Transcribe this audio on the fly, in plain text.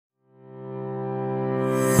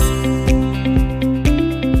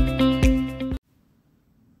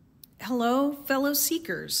fellow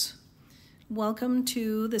seekers. Welcome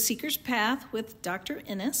to The Seeker's Path with Dr.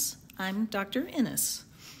 Innes. I'm Dr. Innes.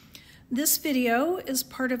 This video is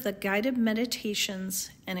part of the Guided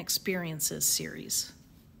Meditations and Experiences series.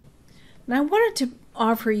 Now, I wanted to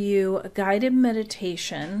offer you a guided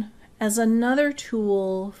meditation as another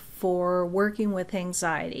tool for working with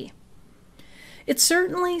anxiety. It's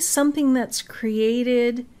certainly something that's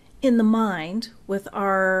created in the mind with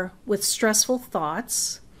stressful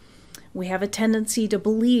thoughts. We have a tendency to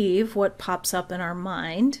believe what pops up in our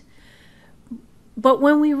mind. But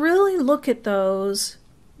when we really look at those,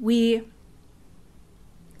 we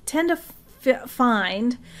tend to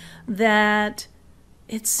find that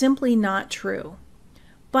it's simply not true.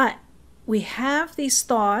 But we have these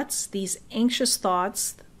thoughts, these anxious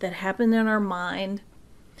thoughts that happen in our mind,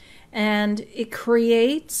 and it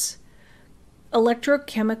creates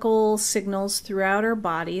electrochemical signals throughout our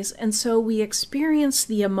bodies, and so we experience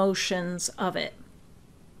the emotions of it.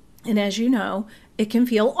 And as you know, it can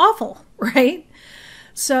feel awful, right?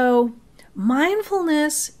 So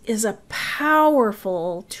mindfulness is a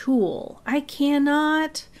powerful tool. I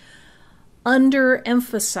cannot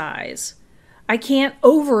overemphasize,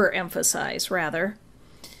 rather,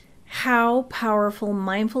 how powerful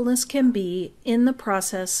mindfulness can be in the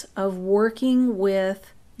process of working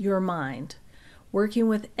with your mind. Working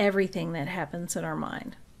with everything that happens in our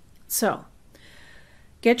mind. So,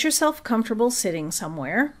 get yourself comfortable sitting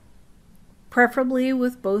somewhere, preferably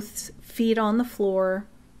with both feet on the floor.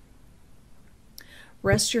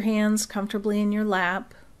 Rest your hands comfortably in your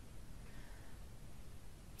lap.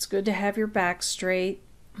 It's good to have your back straight.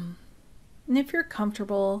 And if you're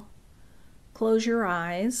comfortable, close your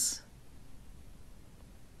eyes.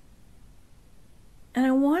 And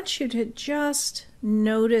I want you to just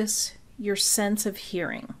notice your sense of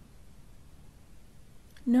hearing.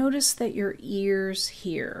 Notice that your ears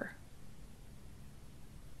hear.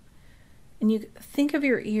 And you think of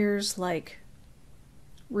your ears like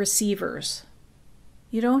receivers.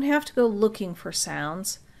 You don't have to go looking for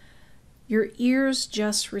sounds. Your ears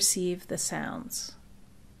just receive the sounds.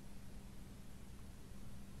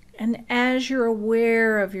 And as you're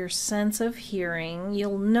aware of your sense of hearing,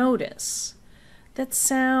 you'll notice that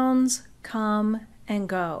sounds come and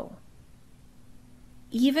go.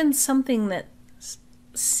 Even something that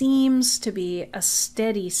seems to be a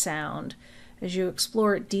steady sound, as you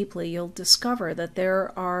explore it deeply, you'll discover that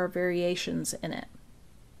there are variations in it.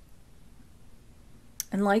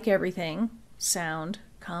 And like everything, sound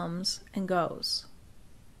comes and goes.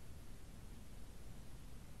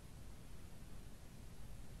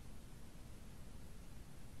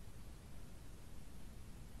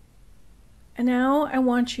 And now I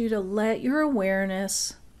want you to let your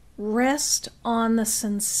awareness rest on the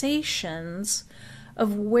sensations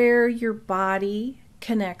of where your body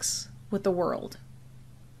connects with the world.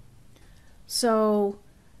 So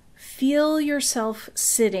feel yourself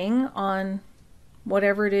sitting on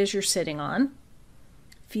whatever it is you're sitting on.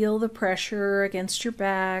 Feel the pressure against your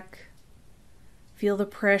back. Feel the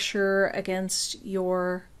pressure against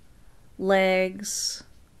your legs,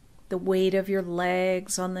 the weight of your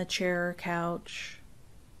legs on the chair or couch.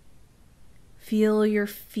 Feel your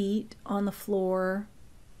feet on the floor.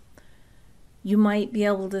 You might be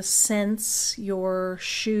able to sense your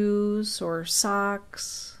shoes or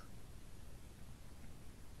socks.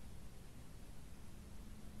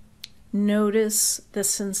 Notice the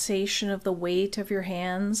sensation of the weight of your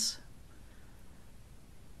hands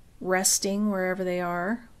resting wherever they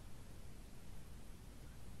are.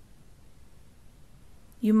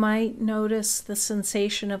 You might notice the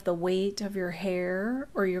sensation of the weight of your hair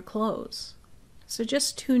or your clothes. So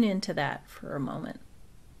just tune into that for a moment.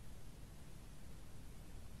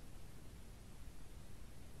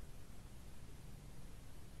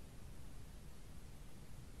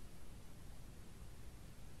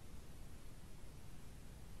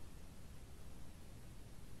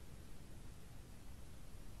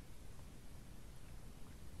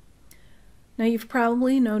 Now, you've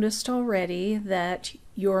probably noticed already that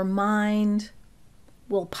your mind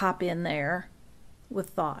will pop in there with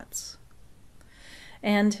thoughts.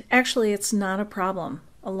 And actually, it's not a problem.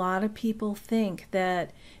 A lot of people think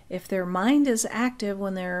that if their mind is active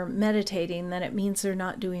when they're meditating, then it means they're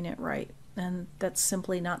not doing it right. And that's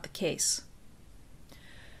simply not the case.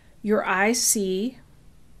 Your eyes see,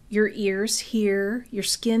 your ears hear, your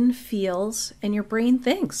skin feels, and your brain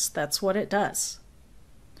thinks. That's what it does.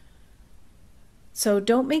 So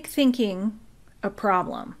don't make thinking a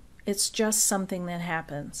problem. It's just something that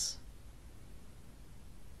happens.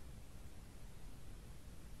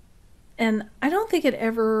 And I don't think it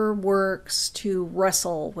ever works to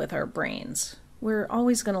wrestle with our brains. We're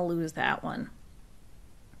always going to lose that one.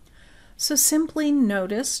 So simply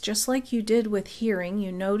notice, just like you did with hearing,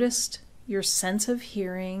 you noticed your sense of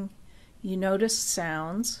hearing, you noticed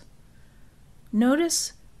sounds.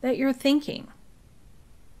 Notice that you're thinking.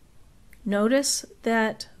 Notice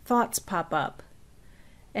that thoughts pop up.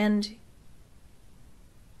 And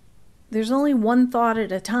there's only one thought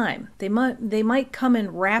at a time. They might come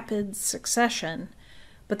in rapid succession,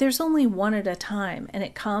 but there's only one at a time, and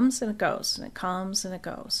it comes and it goes, and it comes and it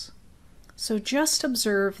goes. So just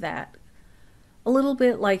observe that, a little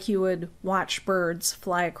bit like you would watch birds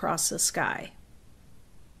fly across the sky.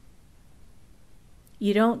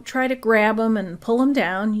 You don't try to grab them and pull them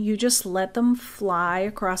down, you just let them fly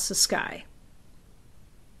across the sky.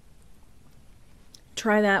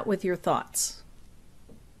 Try that with your thoughts.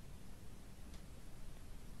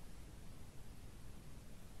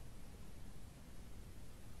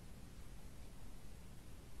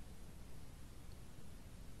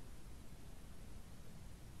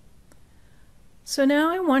 So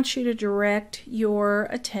now I want you to direct your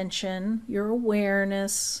attention, your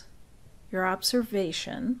awareness, your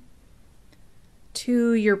observation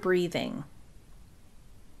to your breathing.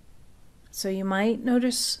 So you might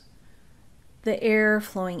notice the air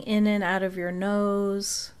flowing in and out of your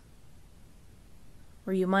nose,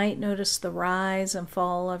 or you might notice the rise and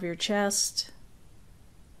fall of your chest,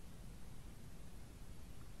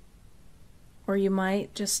 or you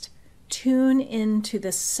might just tune into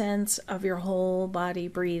the sense of your whole body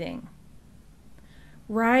breathing.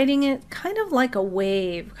 Riding it kind of like a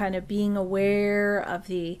wave, kind of being aware of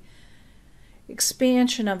the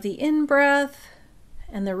expansion of the in-breath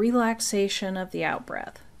and the relaxation of the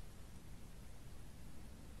out-breath.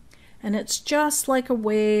 And it's just like a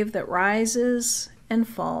wave that rises and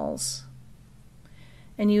falls.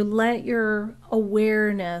 And you let your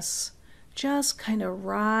awareness just kind of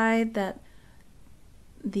ride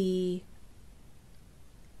the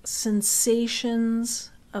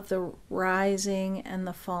sensations of the rising and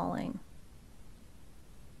the falling.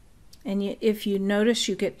 And if you notice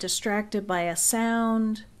you get distracted by a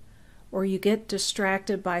sound, or you get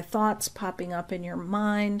distracted by thoughts popping up in your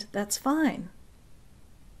mind, that's fine.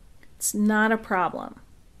 It's not a problem.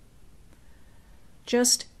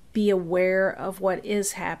 Just be aware of what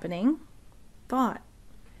is happening, thought,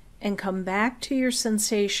 and come back to your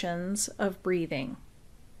sensations of breathing.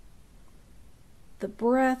 The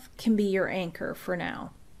breath can be your anchor for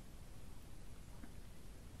now.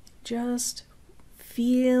 Just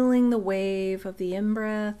feeling the wave of the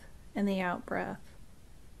in-breath and the out-breath.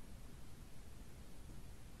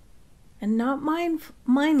 And not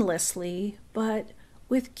mindlessly, but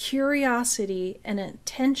with curiosity and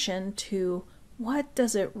attention to what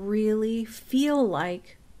does it really feel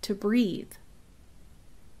like to breathe.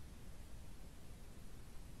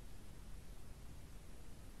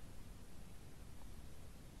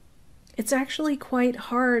 It's actually quite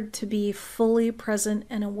hard to be fully present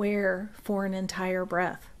and aware for an entire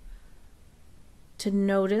breath. To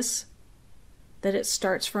notice that it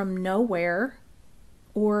starts from nowhere,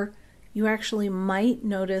 or you actually might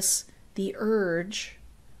notice the urge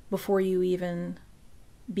before you even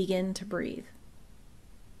begin to breathe.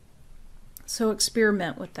 So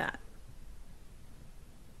experiment with that.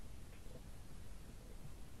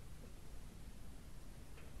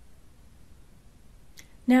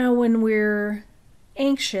 Now, when we're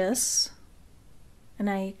anxious, and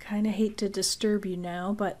I kind of hate to disturb you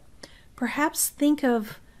now, but perhaps think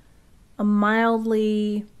of a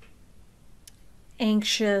mildly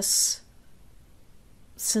anxious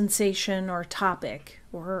sensation or topic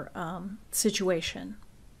or situation.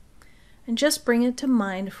 And just bring it to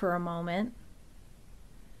mind for a moment.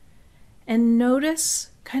 And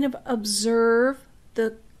notice, kind of observe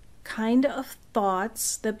the kind of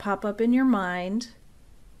thoughts that pop up in your mind,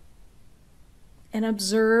 and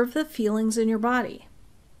observe the feelings in your body.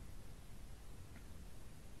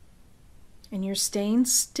 And you're staying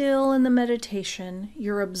still in the meditation,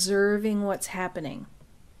 you're observing what's happening.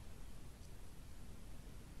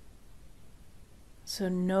 So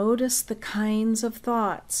notice the kinds of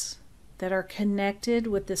thoughts that are connected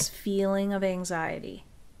with this feeling of anxiety.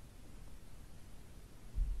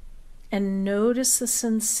 And notice the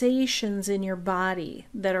sensations in your body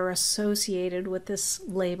that are associated with this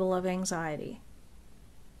label of anxiety.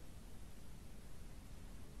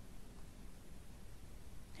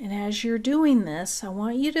 And as you're doing this, I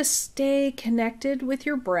want you to stay connected with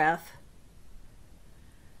your breath,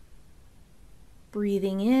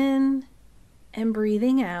 breathing in and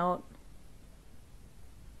breathing out.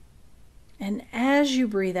 And as you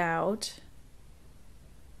breathe out,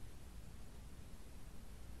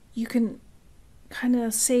 you can kind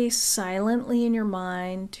of say silently in your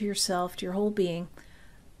mind to yourself, to your whole being,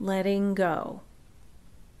 letting go.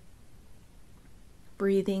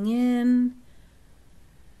 Breathing in,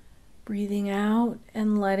 breathing out,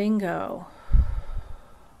 and letting go.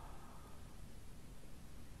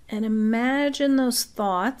 And imagine those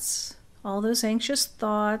thoughts, all those anxious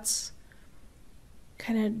thoughts,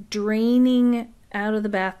 kind of draining out of the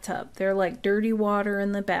bathtub. They're like dirty water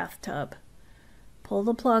in the bathtub. Pull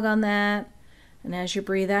the plug on that, and as you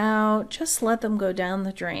breathe out, just let them go down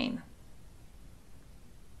the drain.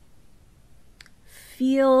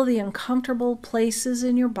 Feel the uncomfortable places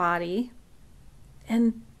in your body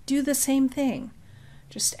and do the same thing.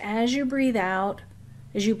 Just as you breathe out,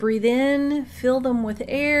 as you breathe in, fill them with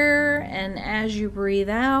air, and as you breathe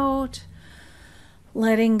out,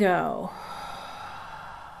 letting go.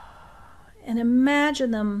 And imagine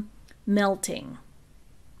them melting.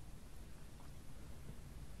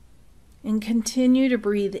 And continue to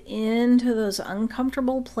breathe into those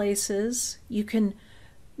uncomfortable places. You can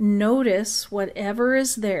notice whatever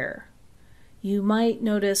is there. You might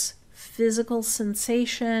notice physical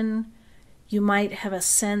sensation. You might have a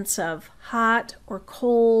sense of hot or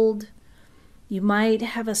cold. You might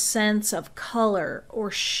have a sense of color or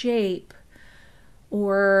shape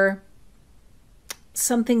or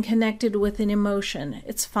something connected with an emotion.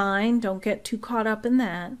 It's fine. Don't get too caught up in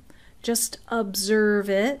that. Just observe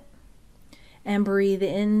it and breathe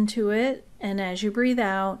into it. And as you breathe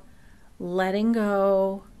out, letting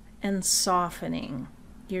go and softening.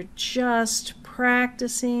 You're just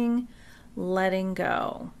practicing letting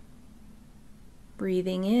go.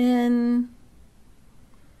 Breathing in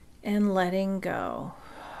and letting go.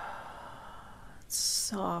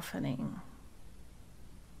 Softening.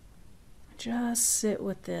 Just sit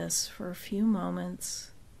with this for a few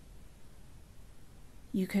moments.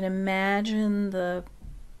 You can imagine the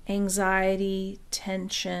anxiety,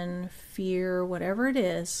 tension, fear, whatever it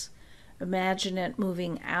is. Imagine it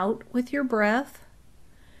moving out with your breath.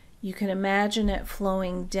 You can imagine it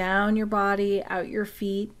flowing down your body, out your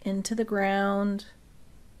feet, into the ground,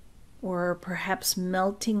 or perhaps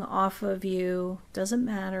melting off of you. Doesn't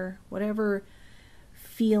matter. Whatever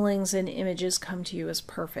feelings and images come to you is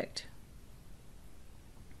perfect.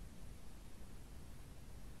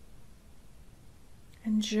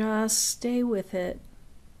 And just stay with it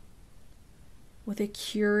with a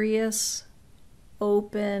curious,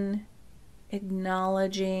 open,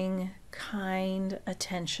 acknowledging, kind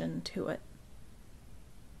attention to it.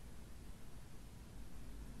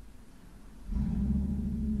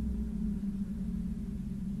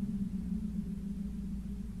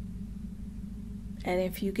 And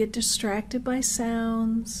if you get distracted by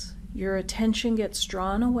sounds, your attention gets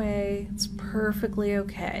drawn away, it's perfectly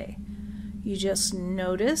okay. You just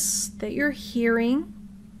notice that you're hearing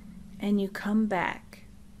and you come back.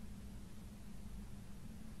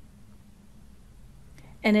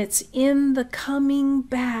 And it's in the coming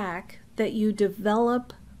back that you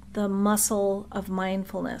develop the muscle of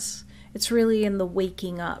mindfulness. It's really in the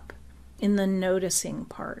waking up, in the noticing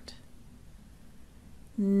part.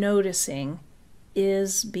 Noticing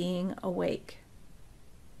is being awake.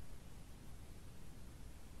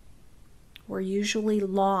 We're usually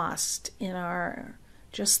lost in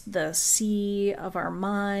just the sea of our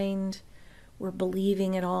mind. We're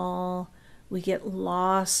believing it all. We get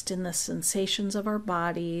lost in the sensations of our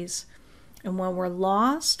bodies. And when we're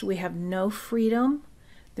lost, we have no freedom.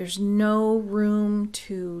 There's no room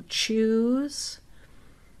to choose.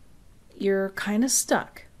 You're kind of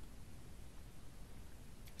stuck.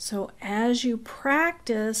 So as you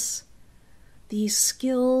practice these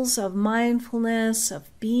skills of mindfulness, of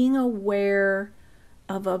being aware,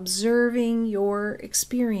 of observing your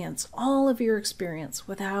experience, all of your experience,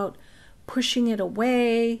 without pushing it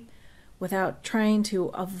away, without trying to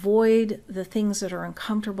avoid the things that are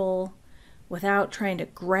uncomfortable, without trying to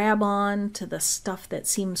grab on to the stuff that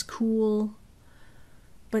seems cool,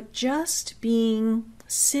 but just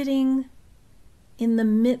sitting in the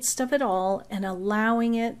midst of it all and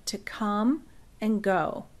allowing it to come and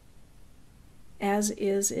go, as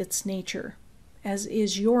is its nature, as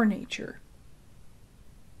is your nature.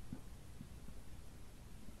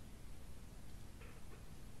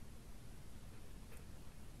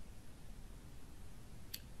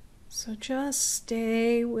 So just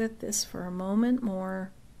stay with this for a moment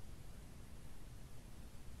more.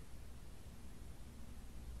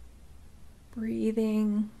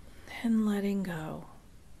 Breathing and letting go.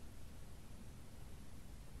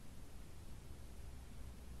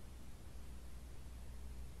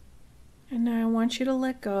 And now I want you to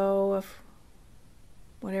let go of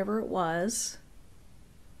whatever it was.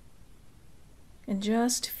 And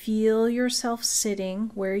just feel yourself sitting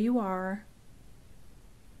where you are.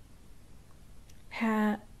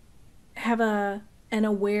 have an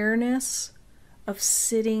awareness of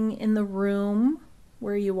sitting in the room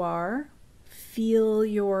where you are. Feel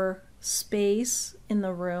your space in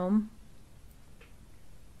the room.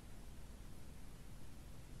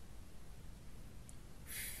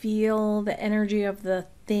 Feel the energy of the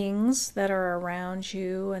things that are around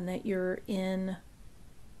you and that you're in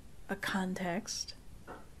a context.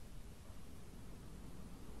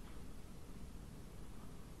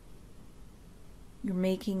 You're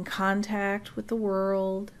making contact with the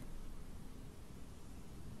world.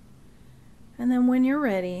 And then when you're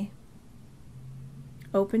ready,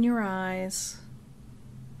 open your eyes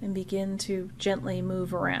and begin to gently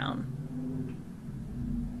move around.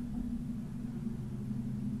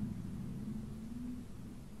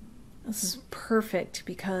 This is perfect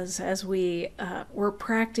because as we were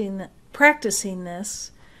practicing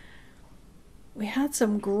this, we had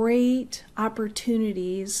some great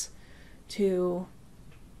opportunities to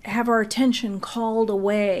have our attention called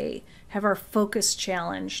away, have our focus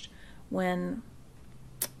challenged when,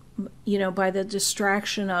 by the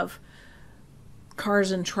distraction of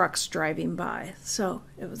cars and trucks driving by. So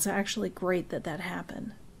it was actually great that that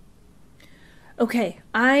happened. Okay,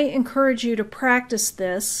 I encourage you to practice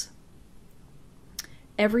this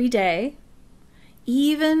every day,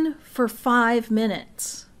 even for 5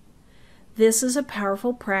 minutes. This is a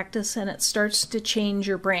powerful practice and it starts to change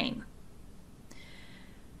your brain.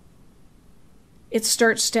 It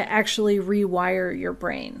starts to actually rewire your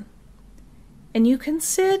brain. And you can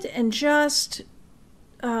sit and just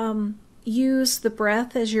use the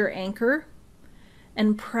breath as your anchor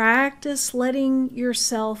and practice letting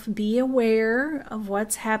yourself be aware of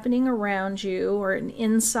what's happening around you or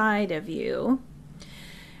inside of you,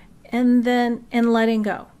 and letting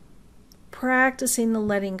go. Practicing the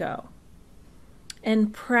letting go.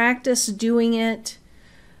 And practice doing it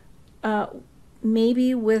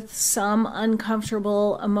maybe with some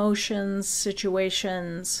uncomfortable emotions,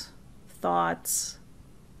 situations, thoughts.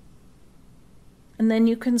 And then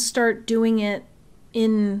you can start doing it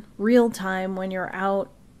in real time when you're out,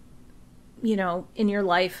 in your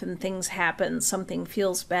life and things happen, something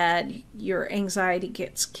feels bad, your anxiety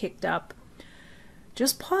gets kicked up.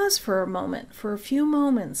 Just pause for a moment, for a few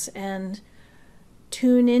moments, and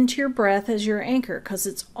tune into your breath as your anchor, because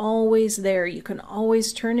it's always there. You can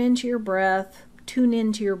always turn into your breath, tune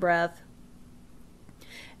into your breath,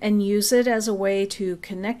 and use it as a way to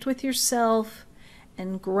connect with yourself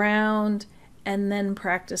and ground, and then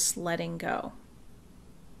practice letting go.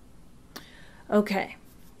 Okay,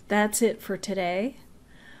 that's it for today.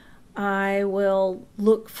 I will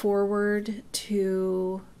look forward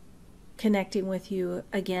to connecting with you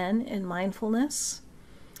again in mindfulness.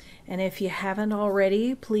 And if you haven't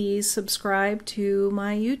already, please subscribe to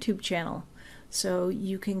my YouTube channel so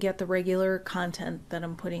you can get the regular content that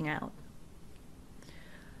I'm putting out.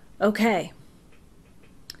 Okay.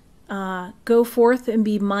 Go forth and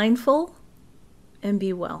be mindful and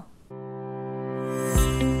be well.